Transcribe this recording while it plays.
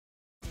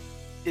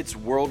It's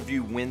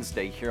Worldview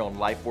Wednesday here on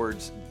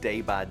LifeWords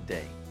Day by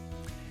Day.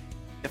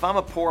 If I'm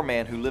a poor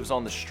man who lives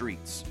on the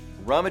streets,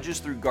 rummages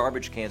through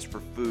garbage cans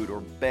for food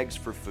or begs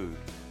for food,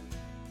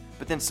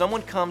 but then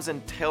someone comes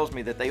and tells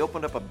me that they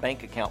opened up a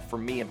bank account for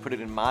me and put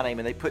it in my name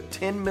and they put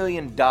 $10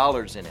 million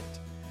in it,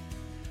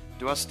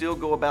 do I still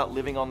go about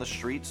living on the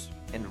streets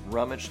and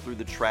rummage through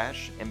the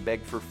trash and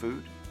beg for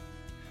food?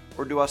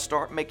 Or do I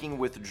start making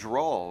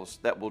withdrawals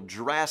that will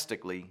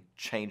drastically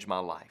change my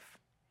life?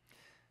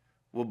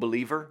 Well,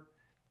 believer,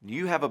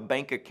 you have a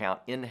bank account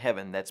in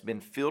heaven that's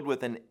been filled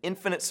with an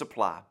infinite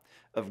supply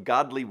of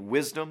godly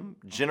wisdom,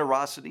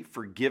 generosity,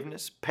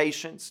 forgiveness,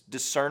 patience,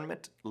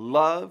 discernment,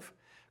 love,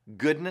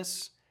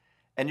 goodness,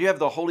 and you have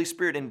the Holy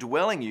Spirit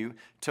indwelling you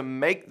to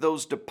make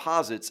those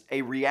deposits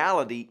a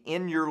reality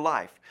in your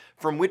life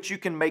from which you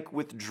can make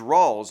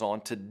withdrawals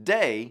on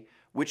today,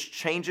 which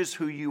changes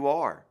who you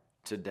are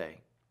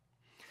today.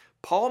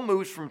 Paul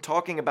moves from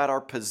talking about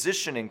our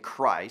position in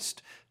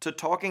Christ to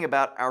talking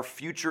about our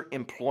future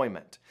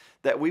employment,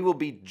 that we will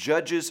be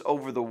judges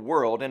over the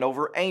world and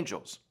over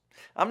angels.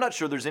 I'm not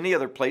sure there's any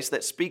other place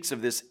that speaks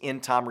of this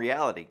end-time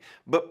reality,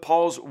 but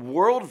Paul's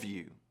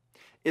worldview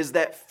is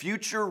that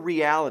future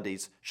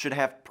realities should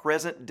have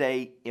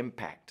present-day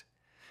impact.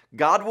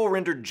 God will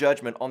render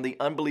judgment on the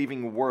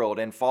unbelieving world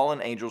and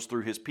fallen angels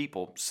through His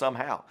people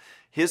somehow.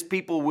 His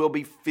people will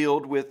be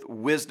filled with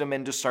wisdom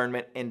and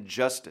discernment and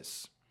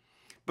justice.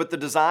 But the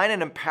design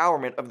and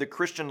empowerment of the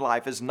Christian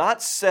life is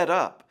not set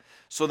up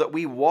so that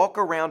we walk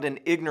around in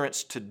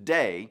ignorance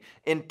today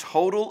in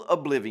total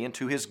oblivion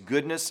to His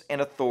goodness and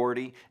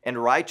authority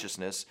and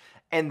righteousness,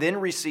 and then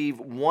receive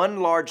one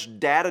large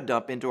data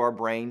dump into our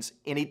brains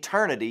in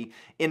eternity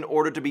in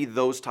order to be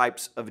those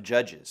types of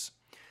judges.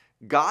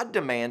 God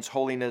demands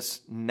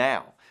holiness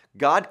now.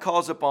 God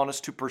calls upon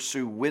us to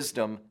pursue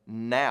wisdom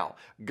now.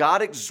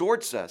 God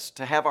exhorts us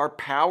to have our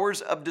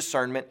powers of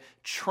discernment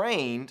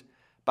trained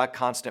by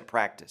constant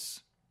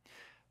practice.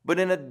 But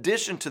in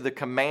addition to the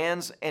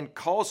commands and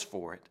calls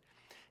for it,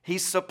 He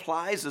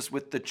supplies us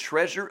with the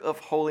treasure of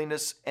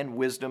holiness and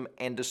wisdom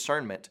and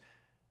discernment,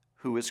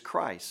 who is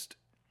Christ.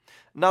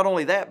 Not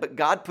only that, but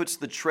God puts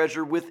the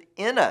treasure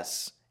within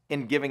us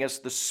in giving us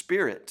the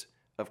Spirit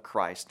of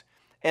Christ,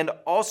 and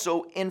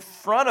also in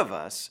front of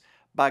us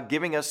by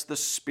giving us the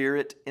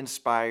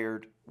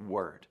Spirit-inspired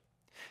Word.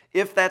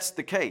 If that's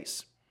the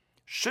case,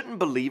 shouldn't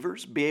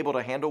believers be able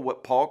to handle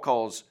what Paul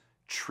calls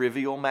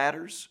trivial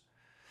matters?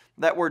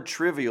 That word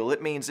trivial,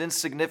 it means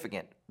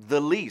insignificant, the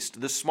least,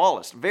 the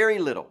smallest, very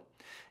little.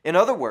 In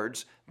other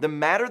words, the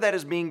matter that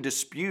is being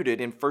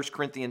disputed in 1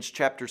 Corinthians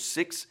chapter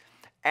 6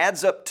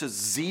 adds up to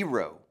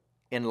zero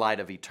in light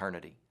of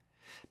eternity.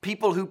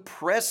 People who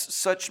press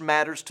such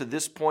matters to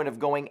this point of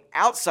going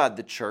outside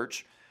the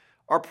church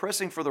are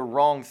pressing for the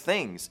wrong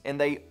things,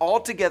 and they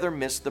altogether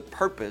miss the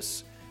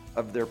purpose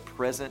of their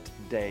present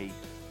day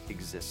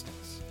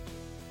existence.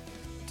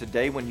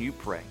 Today, when you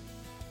pray,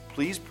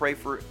 please pray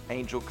for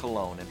Angel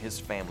Colon and his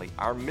family,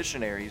 our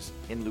missionaries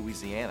in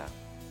Louisiana.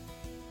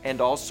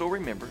 And also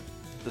remember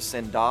the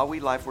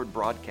Sandawi LifeWord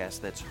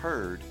broadcast that's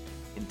heard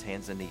in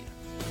Tanzania.